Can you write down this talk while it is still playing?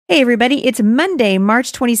Hey, everybody, it's Monday,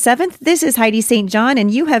 March 27th. This is Heidi St. John,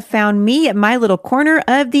 and you have found me at my little corner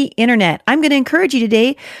of the internet. I'm going to encourage you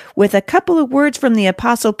today with a couple of words from the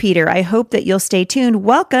Apostle Peter. I hope that you'll stay tuned.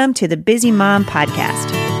 Welcome to the Busy Mom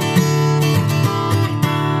Podcast.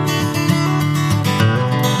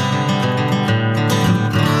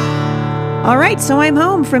 All right, so I'm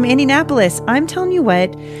home from Indianapolis. I'm telling you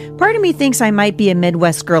what, part of me thinks I might be a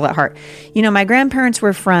Midwest girl at heart. You know, my grandparents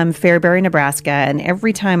were from Fairbury, Nebraska, and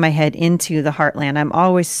every time I head into the heartland, I'm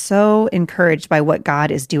always so encouraged by what God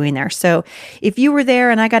is doing there. So if you were there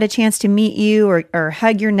and I got a chance to meet you or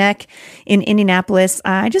hug your neck in Indianapolis,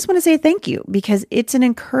 I just want to say thank you, because it's an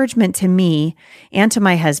encouragement to me and to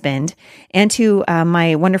my husband and to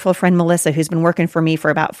my wonderful friend Melissa, who's been working for me for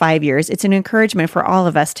about 5 years. It's an encouragement for all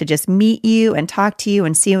of us to just meet you and talk to you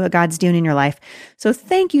and see what God's doing in your life. So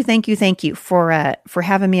thank you for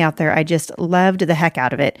having me out there. I just loved the heck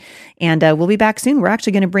out of it. And we'll be back soon. We're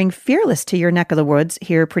actually going to bring Fearless to your neck of the woods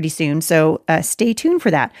here pretty soon. So stay tuned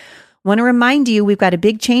for that. Want to remind you, we've got a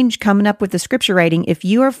big change coming up with the scripture writing. If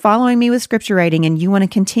you are following me with scripture writing and you want to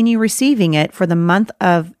continue receiving it for the month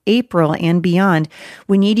of April and beyond,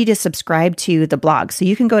 we need you to subscribe to the blog. So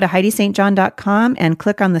you can go to HeidiSt.John.com and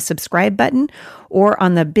click on the subscribe button, or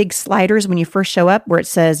on the big sliders when you first show up where it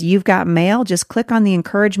says you've got mail, just click on the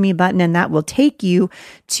encourage me button and that will take you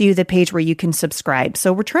to the page where you can subscribe.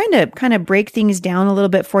 So we're trying to kind of break things down a little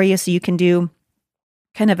bit for you so you can do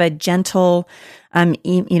kind of a gentle,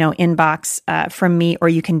 inbox from me, or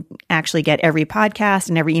you can actually get every podcast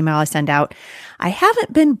and every email I send out. I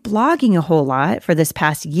haven't been blogging a whole lot for this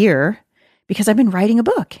past year because I've been writing a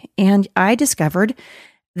book, and I discovered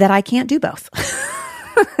that I can't do both.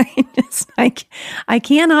 I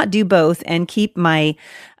cannot do both and keep my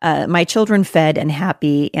children fed and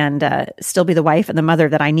happy and still be the wife and the mother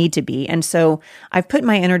that I need to be. And so I've put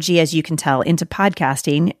my energy, as you can tell, into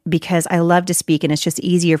podcasting because I love to speak, and it's just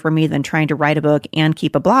easier for me than trying to write a book and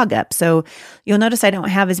keep a blog up. So you'll notice I don't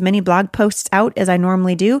have as many blog posts out as I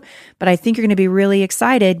normally do, but I think you're going to be really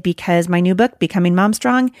excited because my new book, Becoming Mom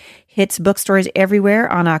Strong, hits bookstores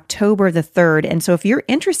everywhere on October the 3rd. And so if you're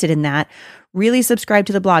interested in that, really subscribe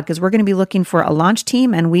to the blog, because we're going to be looking for a launch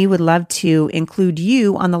team, and we would love to include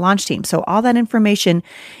you on the launch team. So all that information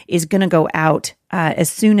is going to go out as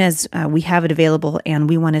soon as we have it available, and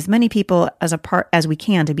we want as many people as we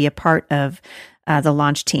can to be a part of the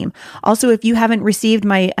launch team. Also, if you haven't received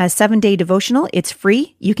my 7-day devotional, it's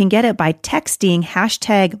free. You can get it by texting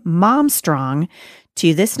 #MomStrong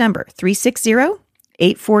to this number,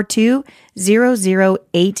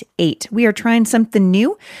 360-842-0088. We are trying something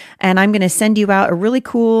new, and I'm going to send you out a really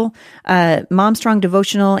cool Mom Strong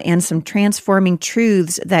devotional and some transforming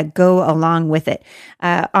truths that go along with it.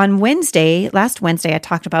 On last Wednesday, I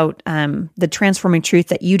talked about the transforming truth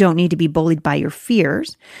that you don't need to be bullied by your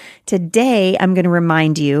fears. Today, I'm going to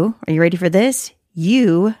remind you, are you ready for this?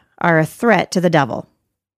 You are a threat to the devil.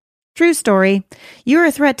 True story. You're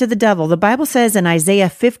a threat to the devil. The Bible says in Isaiah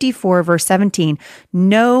 54, verse 17,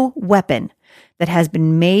 no weapon that has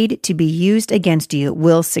been made to be used against you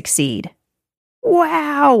will succeed.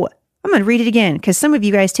 Wow. I'm going to read it again because some of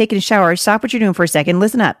you guys taking a shower, stop what you're doing for a second.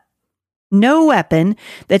 Listen up. No weapon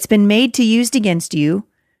that's been made to used against you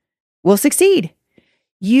will succeed.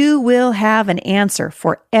 You will have an answer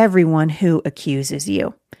for everyone who accuses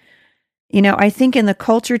you. You know, I think in the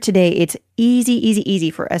culture today, it's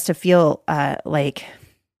easy for us to feel like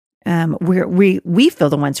we feel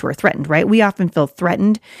the ones who are threatened, right? We often feel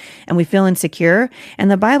threatened and we feel insecure. And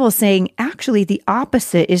the Bible is saying actually the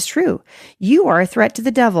opposite is true. You are a threat to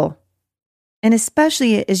the devil. And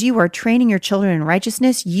especially as you are training your children in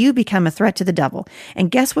righteousness, you become a threat to the devil. And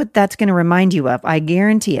guess what that's going to remind you of? I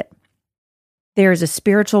guarantee it. There is a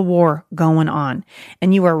spiritual war going on,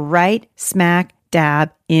 and you are right smack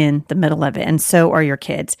dab in the middle of it, and so are your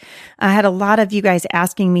kids. I had a lot of you guys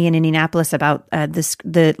asking me in Indianapolis about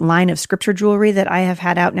the line of scripture jewelry that I have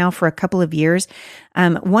had out now for a couple of years.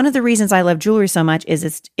 One of the reasons I love jewelry so much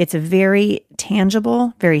is it's a very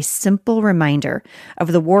tangible, very simple reminder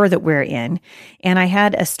of the war that we're in. And I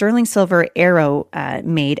had a sterling silver arrow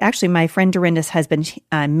made. Actually, my friend Dorinda's husband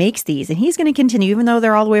makes these, and he's going to continue, even though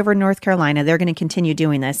they're all the way over in North Carolina, they're going to continue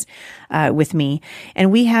doing this with me.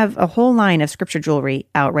 And we have a whole line of scripture jewelry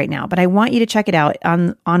out right now, but I want you to check it out.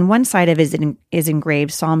 On one side of it is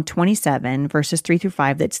engraved Psalm 27, verses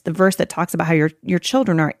 3-5. That's the verse that talks about how your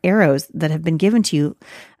children are arrows that have been given to you.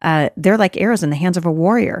 They're like arrows in the hands of a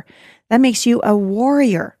warrior. That makes you a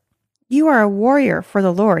warrior. You are a warrior for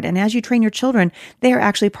the Lord. And as you train your children, they are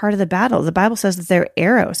actually part of the battle. The Bible says that they're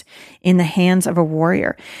arrows in the hands of a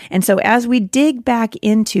warrior. And so as we dig back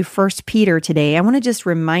into 1 Peter today, I want to just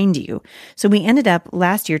remind you. So we ended up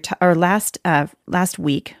last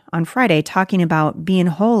week on Friday talking about being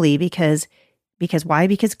holy because why?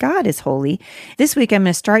 Because God is holy. This week, I'm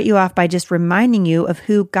going to start you off by just reminding you of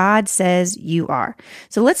who God says you are.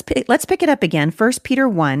 So let's pick it up again. 1 Peter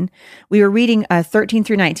 1, we were reading 13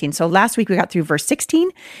 through 19. So last week we got through verse 16.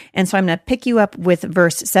 And so I'm going to pick you up with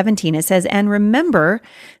verse 17. It says, "And remember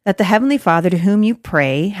that the Heavenly Father to whom you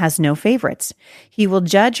pray has no favorites. He will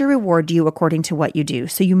judge or reward you according to what you do.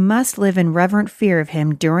 So you must live in reverent fear of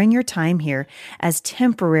Him during your time here as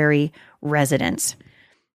temporary residents."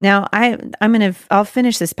 Now, I'll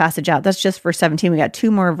finish this passage out. That's just verse 17. We got 2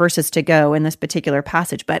 more verses to go in this particular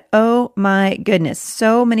passage, but oh my goodness,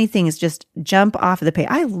 so many things just jump off of the page.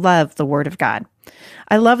 I love the Word of God.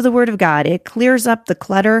 I love the Word of God. It clears up the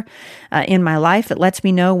clutter in my life. It lets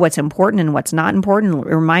me know what's important and what's not important.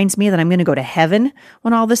 It reminds me that I'm going to go to heaven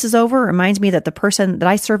when all this is over. It reminds me that that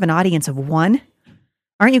I serve an audience of 1.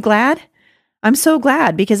 Aren't you glad? I'm so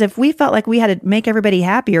glad, because if we felt like we had to make everybody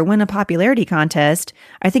happy or win a popularity contest,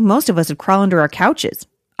 I think most of us would crawl under our couches.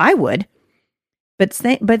 I would. But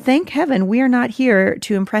thank heaven, we are not here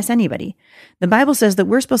to impress anybody. The Bible says that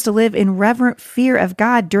we're supposed to live in reverent fear of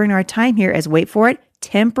God during our time here as, wait for it,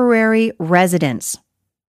 temporary residents.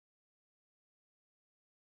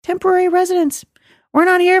 Temporary residents. We're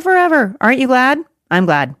not here forever. Aren't you glad? I'm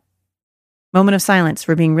glad. Moment of silence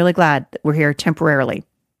for being really glad that we're here temporarily.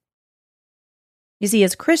 You see,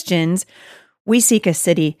 as Christians, we seek a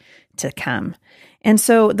city to come. And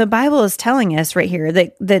so the Bible is telling us right here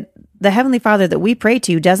that the Heavenly Father that we pray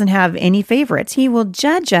to doesn't have any favorites. He will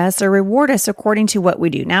judge us or reward us according to what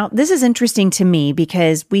we do. Now, this is interesting to me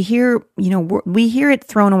because we hear it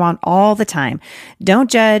thrown around all the time. Don't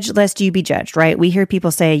judge lest you be judged, right? We hear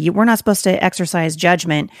people say we're not supposed to exercise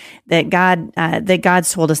judgment, that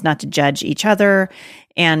God's told us not to judge each other.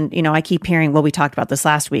 And, I keep hearing, well, we talked about this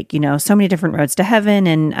last week, so many different roads to heaven.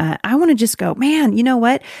 And I want to just go, man, you know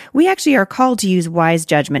what? We actually are called to use wise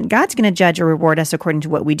judgment. God's going to judge or reward us according to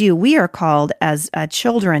what we do. We are called as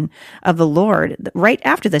children of the Lord. Right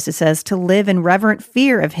after this, it says to live in reverent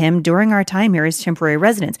fear of Him during our time here as temporary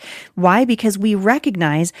residents. Why? Because we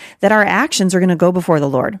recognize that our actions are going to go before the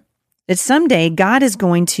Lord. That someday God is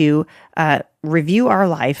going to review our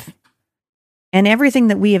life. And everything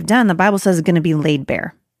that we have done, the Bible says, is going to be laid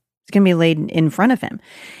bare. It's going to be laid in front of Him.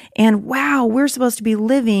 And wow, we're supposed to be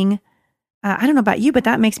living, I don't know about you, but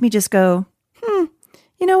that makes me just go,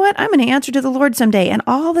 you know what? I'm going to answer to the Lord someday. And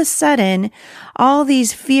all of a sudden, all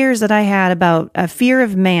these fears that I had about a fear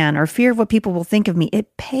of man or fear of what people will think of me,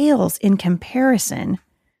 it pales in comparison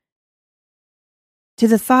to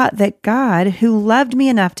the thought that God, who loved me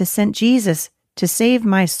enough to send Jesus to save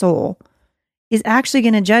my soul, is actually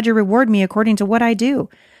going to judge or reward me according to what I do.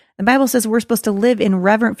 The Bible says we're supposed to live in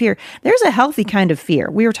reverent fear. There's a healthy kind of fear.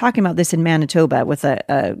 We were talking about this in Manitoba with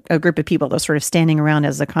a group of people that was sort of standing around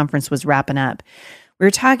as the conference was wrapping up. We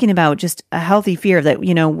were talking about just a healthy fear that,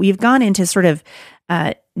 we've gone into sort of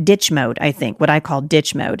ditch mode, I think, what I call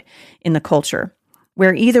ditch mode in the culture,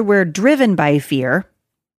 where either we're driven by fear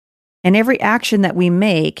and every action that we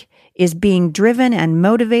make is being driven and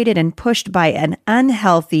motivated and pushed by an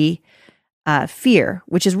unhealthy fear,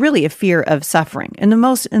 which is really a fear of suffering. In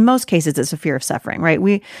most cases, it's a fear of suffering, right?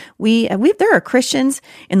 There are Christians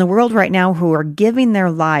in the world right now who are giving their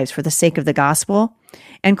lives for the sake of the gospel,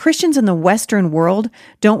 and Christians in the Western world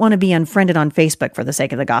don't want to be unfriended on Facebook for the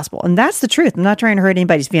sake of the gospel. And that's the truth. I'm not trying to hurt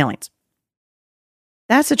anybody's feelings.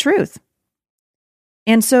 That's the truth.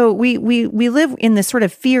 And so we live in this sort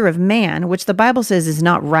of fear of man, which the Bible says is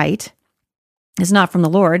not right. It's not from the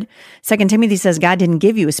Lord. 2 Timothy says God didn't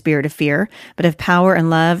give you a spirit of fear, but of power and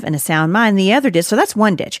love and a sound mind. The other ditch, so that's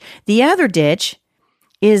one ditch. The other ditch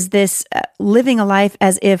is this living a life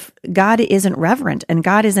as if God isn't reverent and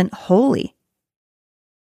God isn't holy.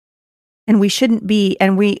 And we shouldn't be,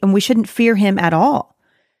 and we shouldn't fear Him at all.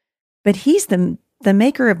 But He's the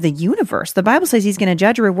maker of the universe. The Bible says He's going to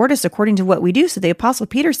judge or reward us according to what we do. So the Apostle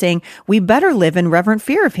Peter's saying we better live in reverent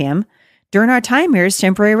fear of Him during our time here as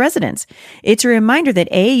temporary residents. It's a reminder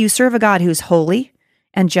that you serve a God who's holy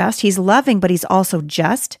and just. He's loving, but He's also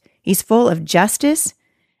just. He's full of justice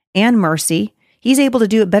and mercy. He's able to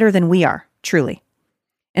do it better than we are, truly.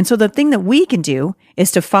 And so the thing that we can do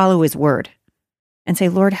is to follow His word and say,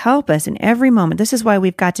 Lord, help us in every moment. This is why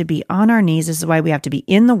we've got to be on our knees. This is why we have to be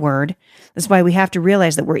in the word. This is why we have to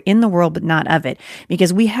realize that we're in the world, but not of it,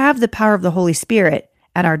 because we have the power of the Holy Spirit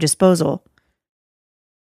at our disposal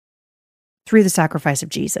through the sacrifice of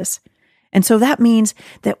Jesus. And so that means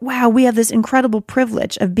that, wow, we have this incredible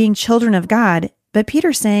privilege of being children of God. But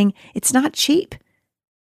Peter's saying it's not cheap.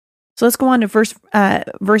 So let's go on to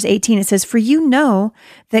verse 18. It says, "For you know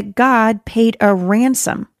that God paid a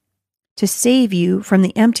ransom to save you from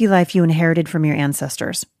the empty life you inherited from your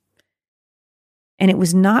ancestors. And it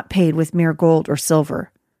was not paid with mere gold or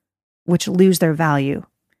silver, which lose their value.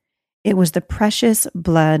 It was the precious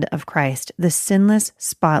blood of Christ, the sinless,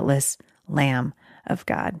 spotless Lamb of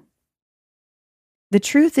God." The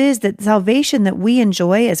truth is that salvation that we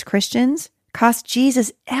enjoy as Christians cost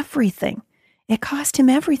Jesus everything. It cost him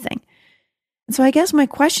everything. And so I guess my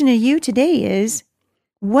question to you today is,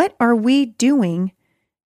 what are we doing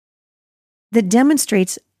that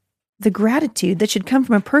demonstrates the gratitude that should come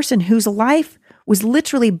from a person whose life was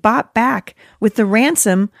literally bought back with the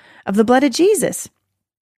ransom of the blood of Jesus?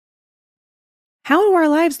 How do our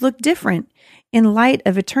lives look different in light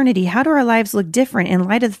of eternity? How do our lives look different in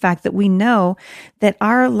light of the fact that we know that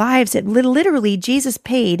our lives, that literally Jesus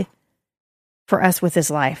paid for us with his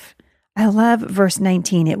life? I love verse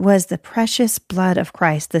 19. It was the precious blood of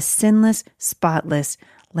Christ, the sinless, spotless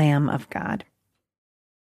Lamb of God.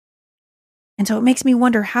 And so it makes me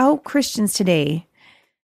wonder how Christians today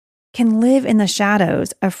can live in the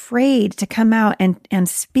shadows, afraid to come out and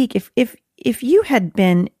speak. If you had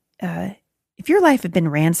been, if your life had been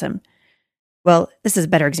ransomed, well, this is a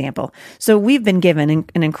better example. So we've been given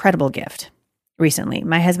an incredible gift recently.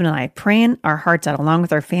 My husband and I praying our hearts out along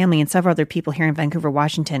with our family and several other people here in Vancouver,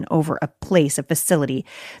 Washington, over a facility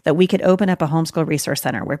that we could open up a homeschool resource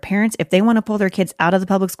center where parents, if they want to pull their kids out of the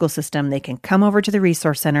public school system, they can come over to the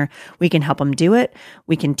resource center. We can help them do it.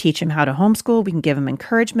 We can teach them how to homeschool. We can give them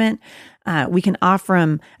encouragement. We can offer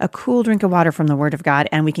them a cool drink of water from the Word of God,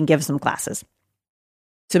 and we can give some classes.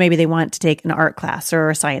 So maybe they want to take an art class or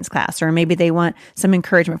a science class, or maybe they want some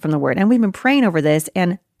encouragement from the Word. And we've been praying over this,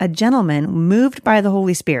 and a gentleman moved by the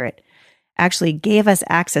Holy Spirit actually gave us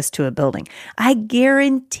access to a building. I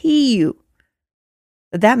guarantee you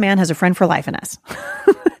that man has a friend for life in us.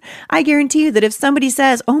 I guarantee you that if somebody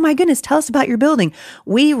says, "Oh my goodness, tell us about your building,"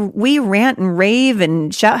 we rant and rave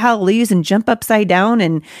and shout hallelujahs and jump upside down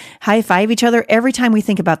and high five each other every time we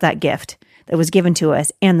think about that gift that was given to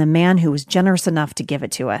us and the man who was generous enough to give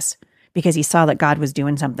it to us because he saw that God was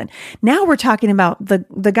doing something. Now we're talking about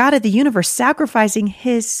the God of the universe sacrificing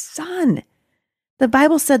his son. The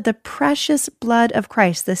Bible said the precious blood of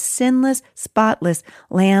Christ, the sinless, spotless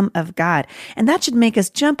Lamb of God. And that should make us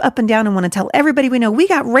jump up and down and want to tell everybody we know we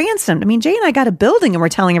got ransomed. I mean, Jay and I got a building and we're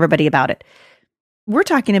telling everybody about it. We're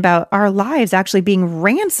talking about our lives actually being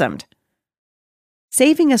ransomed,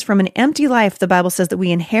 saving us from an empty life the Bible says that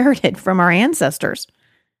we inherited from our ancestors.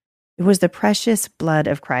 It was the precious blood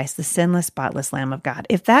of Christ, the sinless, spotless Lamb of God.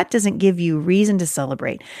 If that doesn't give you reason to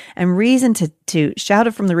celebrate and reason to shout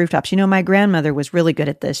it from the rooftops, my grandmother was really good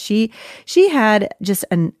at this. She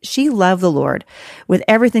loved the Lord with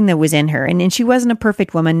everything that was in her. And she wasn't a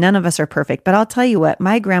perfect woman. None of us are perfect. But I'll tell you what,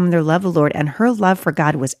 my grandmother loved the Lord, and her love for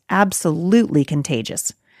God was absolutely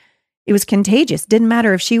contagious. It was contagious. Didn't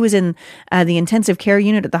matter if she was in the intensive care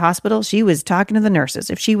unit at the hospital, she was talking to the nurses.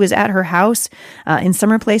 If she was at her house in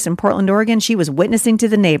Summer Place in Portland, Oregon, she was witnessing to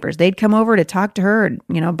the neighbors. They'd come over to talk to her and,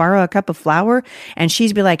 borrow a cup of flour. And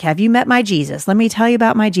she'd be like, "Have you met my Jesus? Let me tell you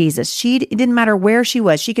about my Jesus." It didn't matter where she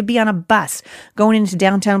was. She could be on a bus going into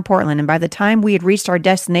downtown Portland. And by the time we had reached our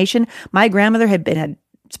destination, my grandmother had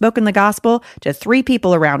spoken the gospel to 3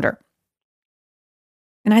 people around her.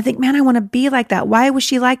 And I think, man, I want to be like that. Why was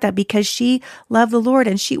she like that? Because she loved the Lord,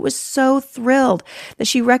 and she was so thrilled that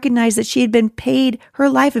she recognized that she had been paid, her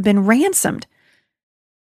life had been ransomed.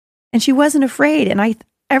 And she wasn't afraid. And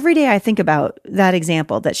every day I think about that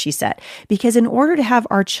example that she set, because in order to have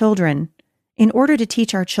our children, in order to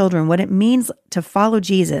teach our children what it means to follow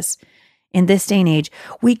Jesus in this day and age,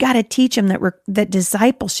 we got to teach them that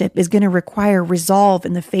discipleship is going to require resolve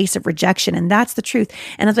in the face of rejection. And that's the truth.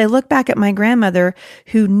 And as I look back at my grandmother,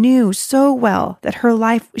 who knew so well that her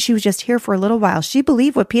life, she was just here for a little while. She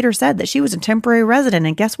believed what Peter said, that she was a temporary resident.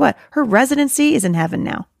 And guess what? Her residency is in heaven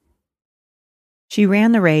now. She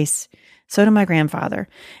ran the race. So did my grandfather.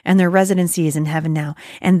 And their residency is in heaven now.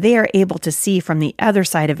 And they are able to see from the other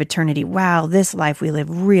side of eternity, wow, this life we live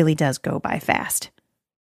really does go by fast.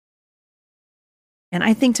 And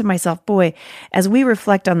I think to myself, boy, as we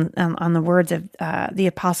reflect on the words of the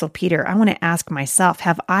Apostle Peter, I want to ask myself,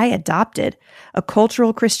 have I adopted a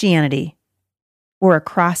cultural Christianity or a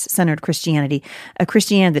cross-centered Christianity, a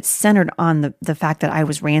Christianity that's centered on the fact that I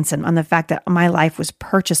was ransomed, on the fact that my life was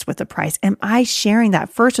purchased with a price? Am I sharing that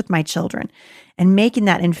first with my children and making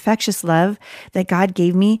that infectious love that God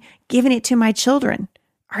gave me, giving it to my children?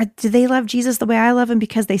 do they love Jesus the way I love him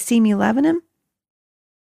because they see me loving him?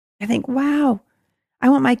 I think, wow, I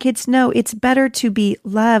want my kids to know it's better to be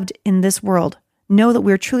loved in this world. Know that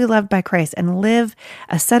we're truly loved by Christ and live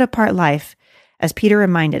a set apart life, as Peter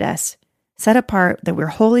reminded us, set apart that we're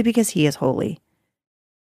holy because he is holy.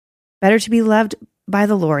 Better to be loved by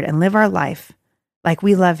the Lord and live our life like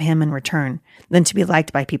we love him in return than to be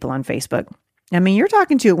liked by people on Facebook. I mean, you're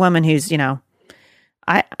talking to a woman who's,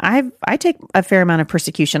 I take a fair amount of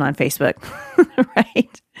persecution on Facebook,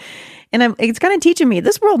 right? And it's kind of teaching me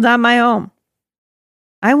this world's not my home.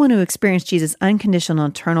 I want to experience Jesus' unconditional,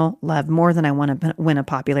 eternal love more than I want to win a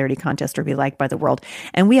popularity contest or be liked by the world.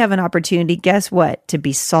 And we have an opportunity, guess what? To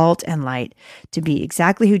be salt and light, to be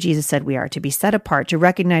exactly who Jesus said we are, to be set apart, to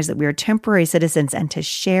recognize that we are temporary citizens, and to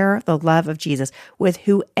share the love of Jesus with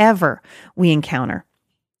whoever we encounter.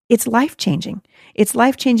 It's life-changing. It's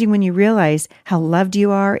life-changing when you realize how loved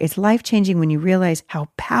you are. It's life-changing when you realize how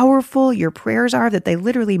powerful your prayers are, that they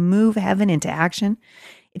literally move heaven into action.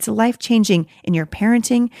 It's life-changing in your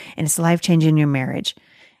parenting, and it's life-changing in your marriage.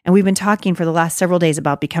 And we've been talking for the last several days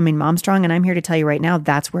about becoming mom strong, and I'm here to tell you right now,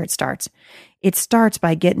 that's where it starts. It starts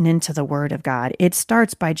by getting into the Word of God. It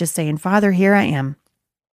starts by just saying, Father, here I am,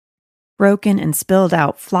 broken and spilled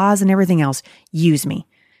out, flaws and everything else. Use me.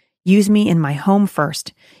 Use me in my home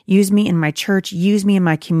first. Use me in my church. Use me in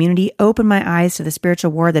my community. Open my eyes to the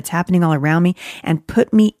spiritual war that's happening all around me and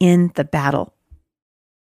put me in the battle.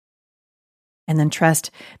 And then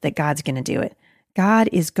trust that God's going to do it. God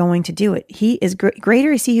is going to do it. He is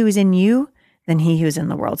greater is he who is in you than he who is in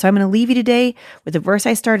the world. So I'm going to leave you today with the verse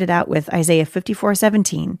I started out with, Isaiah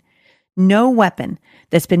 54:17. No weapon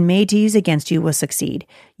that's been made to use against you will succeed.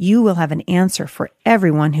 You will have an answer for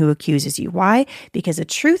everyone who accuses you. Why? Because the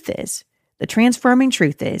transforming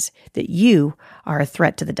truth is that you are a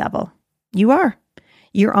threat to the devil. You are.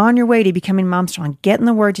 You're on your way to becoming mom strong. Get in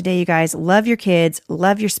the Word today, you guys. Love your kids,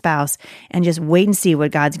 love your spouse, and just wait and see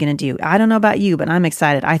what God's going to do. I don't know about you, but I'm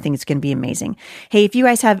excited. I think it's going to be amazing. Hey, if you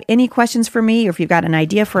guys have any questions for me, or if you've got an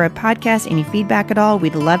idea for a podcast, any feedback at all,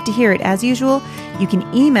 we'd love to hear it. As usual, you can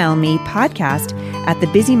email me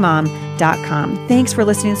podcast@thebusymom.com. Thanks for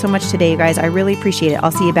listening so much today, you guys. I really appreciate it.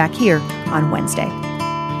 I'll see you back here on Wednesday.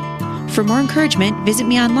 For more encouragement, visit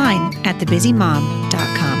me online at thebusymom.com.